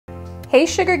Hey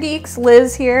Sugar Geeks,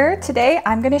 Liz here. Today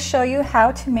I'm going to show you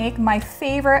how to make my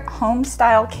favorite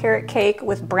home-style carrot cake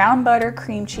with brown butter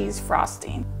cream cheese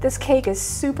frosting. This cake is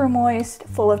super moist,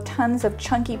 full of tons of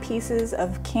chunky pieces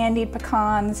of candied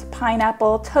pecans,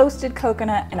 pineapple, toasted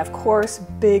coconut, and of course,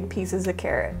 big pieces of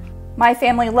carrot. My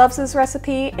family loves this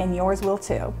recipe and yours will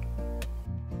too.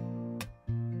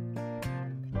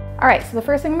 Alright, so the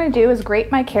first thing I'm going to do is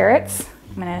grate my carrots.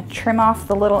 I'm going to trim off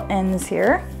the little ends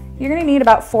here. You're going to need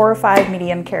about 4 or 5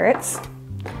 medium carrots.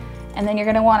 And then you're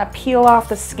going to want to peel off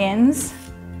the skins.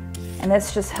 And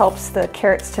this just helps the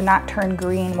carrots to not turn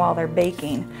green while they're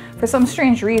baking. For some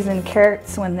strange reason,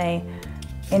 carrots, when they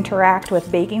interact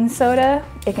with baking soda,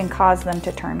 it can cause them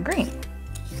to turn green.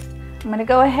 I'm going to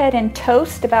go ahead and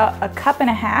toast about 1.5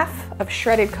 cups of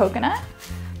shredded coconut.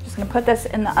 Just going to put this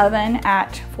in the oven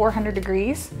at 400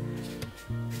 degrees.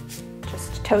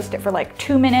 Just toast it for like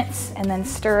 2 minutes and then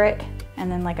stir it.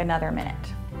 And then like another minute.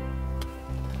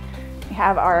 We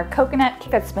have our coconut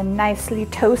that's been nicely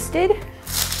toasted.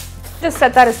 Just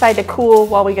set that aside to cool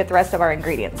while we get the rest of our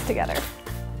ingredients together.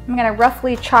 I'm gonna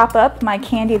roughly chop up my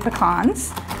candied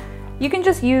pecans. You can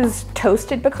just use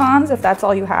toasted pecans if that's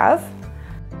all you have.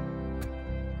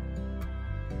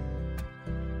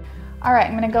 All right,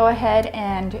 I'm gonna go ahead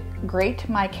and grate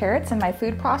my carrots in my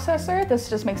food processor.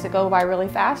 This just makes it go by really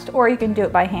fast, or you can do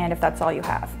it by hand if that's all you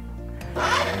have.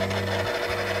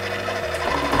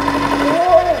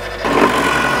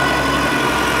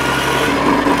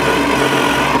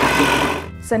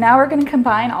 So now we're going to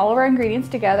combine all of our ingredients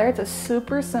together. It's a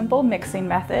super simple mixing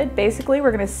method. Basically,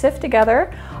 we're going to sift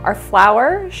together our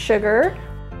flour, sugar,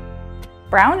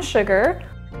 brown sugar,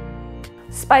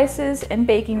 spices, and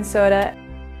baking soda.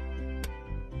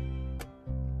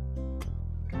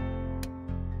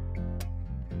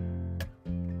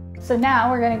 So now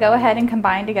we're going to go ahead and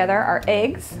combine together our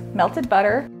eggs, melted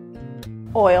butter,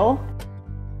 oil,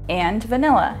 and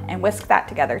vanilla, and whisk that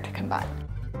together to combine.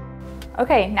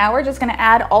 Okay, now we're just going to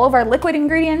add all of our liquid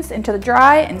ingredients into the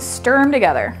dry and stir them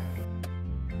together.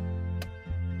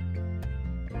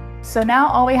 So now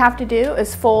all we have to do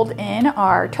is fold in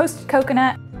our toasted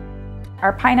coconut,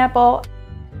 our pineapple,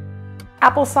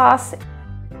 applesauce,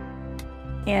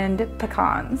 and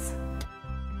pecans.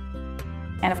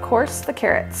 And of course, the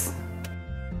carrots.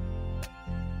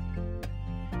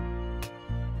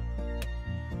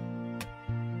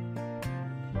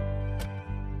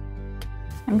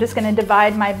 I'm just going to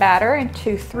divide my batter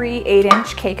into 3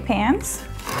 8-inch cake pans.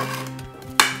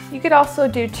 You could also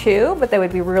do 2, but they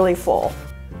would be really full.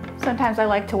 Sometimes I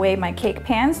like to weigh my cake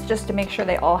pans just to make sure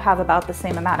they all have about the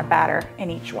same amount of batter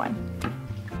in each one.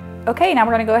 Okay, now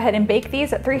we're going to go ahead and bake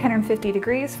these at 350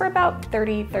 degrees for about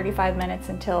 30-35 minutes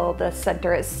until the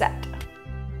center is set.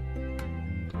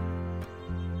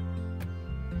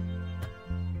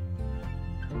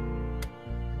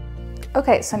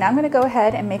 Okay, so now I'm going to go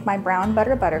ahead and make my brown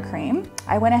butter buttercream.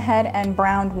 I went ahead and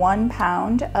browned 1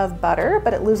 pound of butter,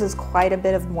 but it loses quite a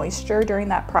bit of moisture during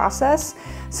that process.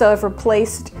 So I've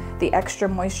replaced the extra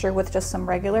moisture with just some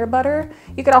regular butter.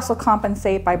 You could also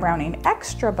compensate by browning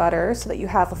extra butter so that you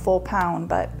have a full pound,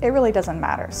 but it really doesn't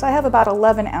matter. So I have about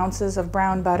 11 ounces of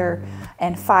brown butter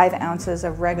and 5 ounces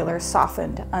of regular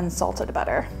softened unsalted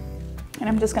butter. And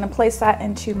I'm just going to place that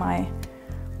into my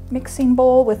mixing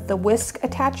bowl with the whisk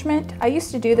attachment. I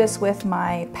used to do this with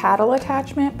my paddle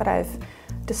attachment, but I've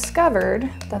discovered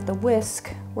that the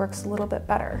whisk works a little bit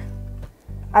better.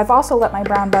 I've also let my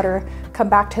brown butter come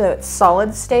back to its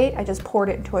solid state. I just poured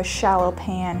it into a shallow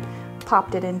pan,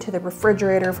 popped it into the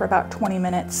refrigerator for about 20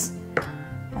 minutes,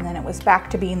 and then it was back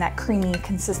to being that creamy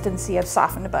consistency of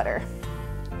softened butter.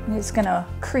 I'm just gonna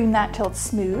cream that till it's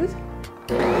smooth.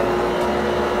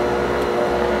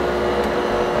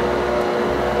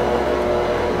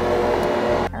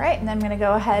 And then I'm going to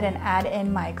go ahead and add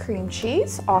in my cream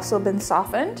cheese, also been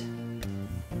softened.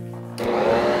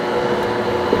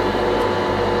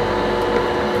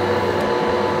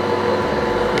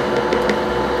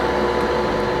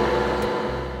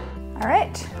 All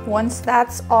right, once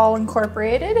that's all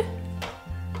incorporated,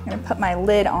 I'm going to put my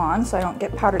lid on so I don't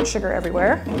get powdered sugar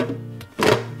everywhere.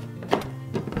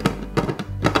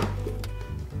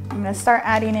 I'm going to start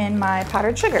adding in my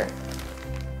powdered sugar.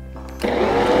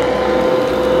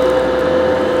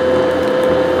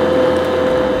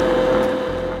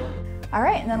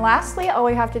 And then lastly, all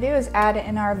we have to do is add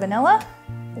in our vanilla,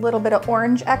 a little bit of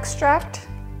orange extract,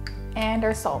 and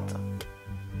our salt.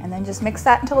 And then just mix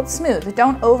that until it's smooth.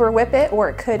 Don't over whip it or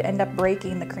it could end up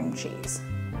breaking the cream cheese.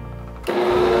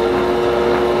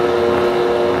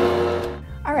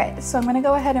 All right, so I'm gonna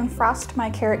go ahead and frost my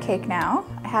carrot cake now.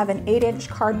 I have an 8-inch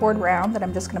cardboard round that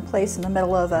I'm just gonna place in the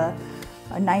middle of a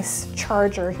a nice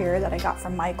charger here that I got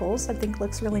from Michael's. I think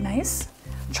looks really nice.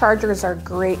 Chargers are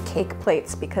great cake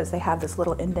plates because they have this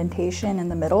little indentation in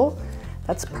the middle.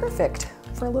 That's perfect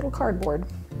for a little cardboard.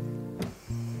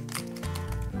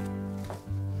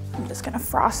 I'm just gonna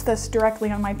frost this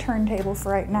directly on my turntable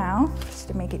for right now, just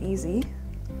to make it easy.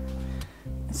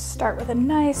 Start with a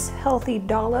nice healthy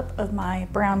dollop of my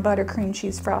brown butter cream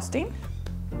cheese frosting.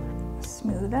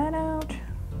 Smooth that out.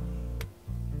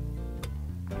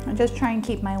 I just try and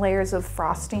keep my layers of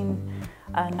frosting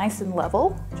nice and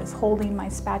level, just holding my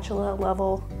spatula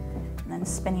level and then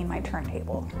spinning my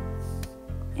turntable.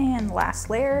 And last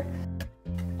layer.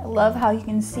 I love how you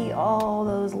can see all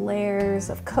those layers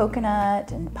of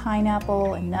coconut and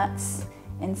pineapple and nuts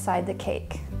inside the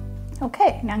cake.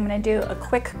 Okay, now I'm gonna do a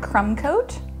quick crumb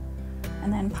coat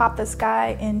and then pop this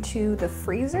guy into the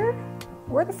freezer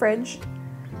or the fridge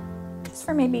just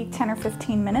for maybe 10 or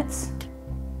 15 minutes.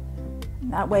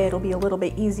 That way it'll be a little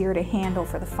bit easier to handle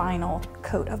for the final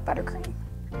coat of buttercream.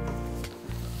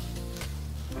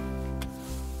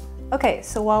 Okay,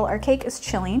 so while our cake is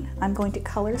chilling, I'm going to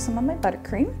color some of my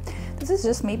buttercream. This is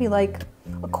just maybe like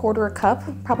a quarter a cup.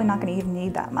 Probably not gonna even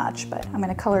need that much, but I'm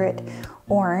gonna color it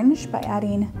orange by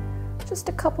adding just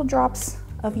a couple drops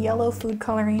of yellow food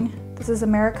coloring. This is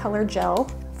AmeriColor Gel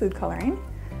food coloring.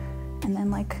 And then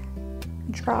like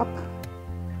a drop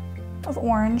of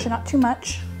orange, not too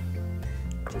much.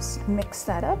 Just mix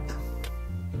that up.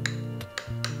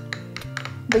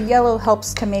 The yellow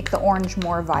helps to make the orange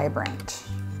more vibrant.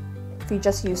 If you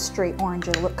just use straight orange,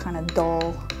 it'll look kind of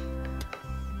dull.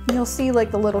 And you'll see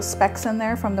like the little specks in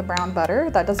there from the brown butter.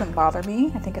 That doesn't bother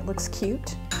me. I think it looks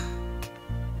cute.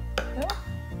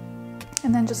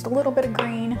 And then just a little bit of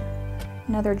green,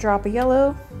 another drop of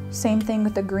yellow. Same thing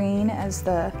with the green as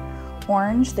the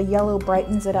orange. The yellow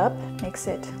brightens it up, makes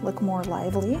it look more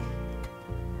lively.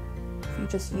 If you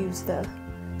just use the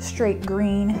straight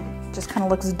green, it just kind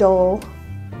of looks dull.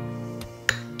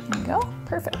 There you go,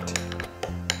 perfect.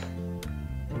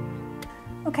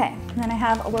 Okay, and then I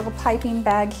have a little piping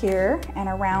bag here and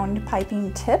a round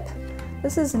piping tip.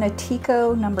 This is an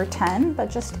Atico number 10, but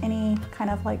just any kind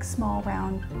of like small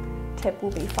round tip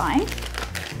will be fine.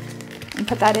 And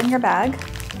put that in your bag.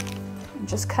 And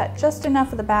just cut just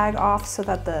enough of the bag off so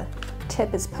that the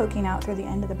tip is poking out through the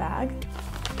end of the bag.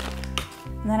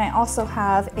 And then I also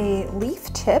have a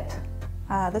leaf tip.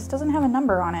 This doesn't have a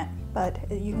number on it, but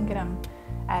you can get them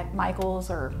at Michael's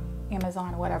or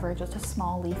Amazon or whatever, just a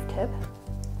small leaf tip.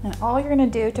 And all you're gonna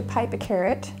do to pipe a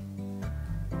carrot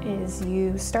is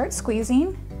you start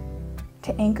squeezing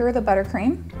to anchor the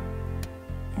buttercream.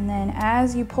 And then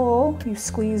as you pull, you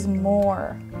squeeze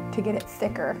more to get it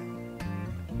thicker.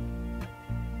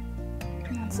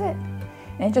 And that's it.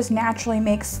 And it just naturally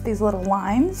makes these little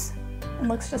lines and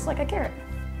looks just like a carrot.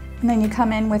 And then you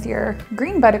come in with your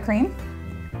green buttercream.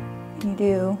 And you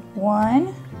do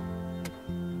 1,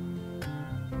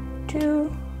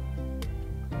 2,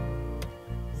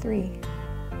 3.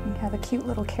 And you have a cute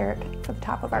little carrot for the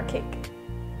top of our cake.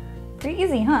 Pretty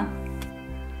easy, huh?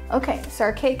 Okay, so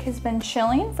our cake has been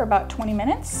chilling for about 20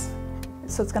 minutes.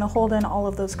 So it's gonna hold in all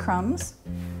of those crumbs.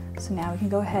 So now we can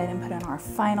go ahead and put on our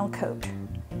final coat.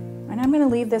 And I'm gonna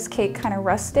leave this cake kind of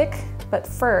rustic, but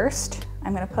first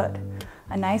I'm gonna put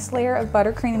a nice layer of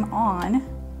buttercream on,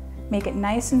 make it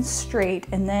nice and straight,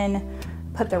 and then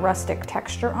put the rustic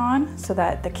texture on so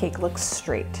that the cake looks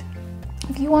straight.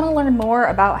 If you want to learn more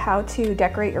about how to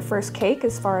decorate your first cake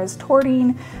as far as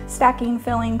torting, stacking,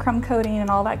 filling, crumb coating, and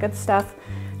all that good stuff,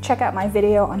 check out my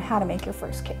video on how to make your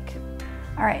first cake.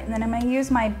 All right, and then I'm going to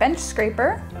use my bench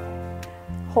scraper,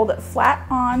 hold it flat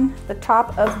on the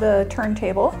top of the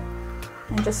turntable,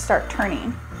 and just start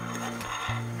turning.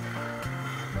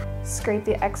 Scrape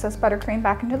the excess buttercream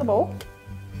back into the bowl.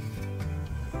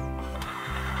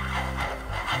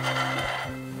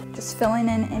 Just filling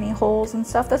in any holes and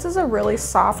stuff. This is a really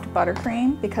soft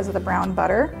buttercream because of the brown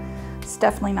butter. It's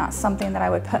definitely not something that I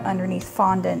would put underneath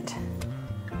fondant.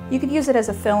 You could use it as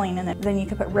a filling, and then you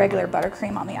could put regular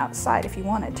buttercream on the outside if you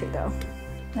wanted to though.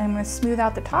 Then I'm going to smooth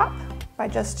out the top by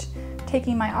just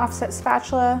taking my offset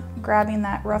spatula, grabbing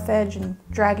that rough edge and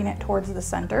dragging it towards the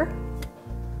center.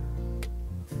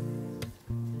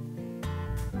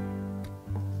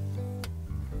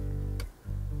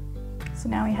 So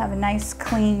now we have a nice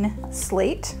clean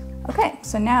slate. Okay,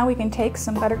 so now we can take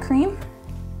some buttercream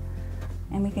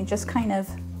and we can just kind of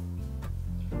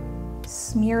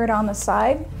smear it on the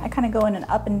side. I kind of go in an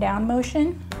up and down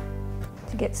motion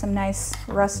to get some nice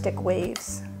rustic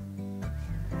waves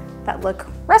that look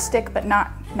rustic but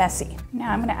not messy.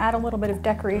 Now I'm going to add a little bit of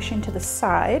decoration to the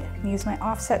side and use my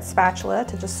offset spatula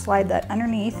to just slide that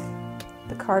underneath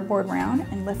the cardboard round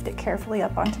and lift it carefully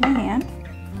up onto my hand.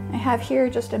 I have here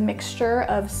just a mixture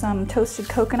of some toasted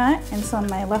coconut and some of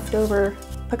my leftover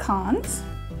pecans.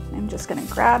 I'm just gonna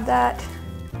grab that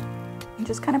and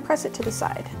just kind of press it to the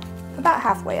side, about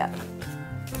halfway up.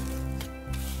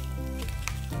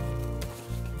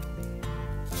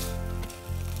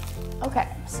 Okay,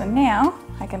 so now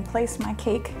I can place my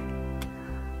cake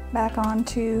back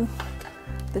onto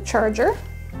the charger.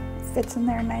 It fits in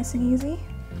there nice and easy.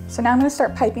 So now I'm gonna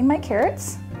start piping my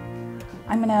carrots.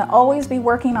 I'm gonna always be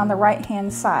working on the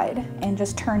right-hand side and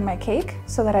just turn my cake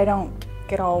so that I don't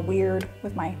get all weird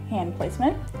with my hand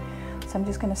placement. So I'm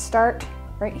just gonna start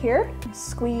right here,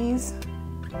 squeeze,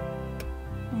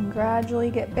 and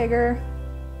gradually get bigger.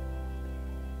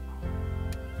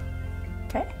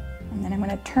 Okay, and then I'm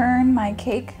gonna turn my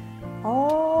cake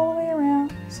all the way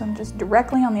around. So I'm just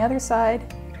directly on the other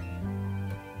side.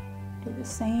 Do the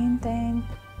same thing.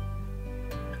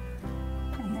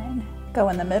 And then go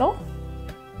in the middle.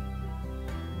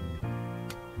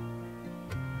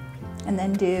 And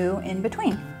then do in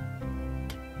between.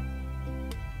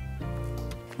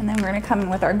 And then we're gonna come in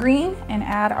with our green and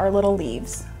add our little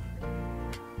leaves.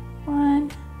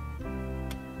 1,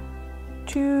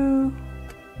 2,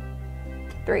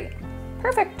 3.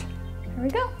 Perfect. There we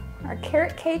go. Our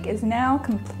carrot cake is now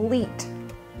complete.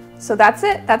 So that's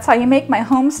it. That's how you make my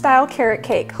home-style carrot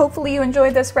cake. Hopefully you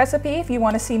enjoyed this recipe. If you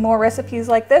want to see more recipes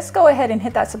like this, go ahead and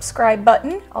hit that subscribe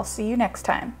button. I'll see you next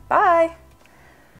time. Bye.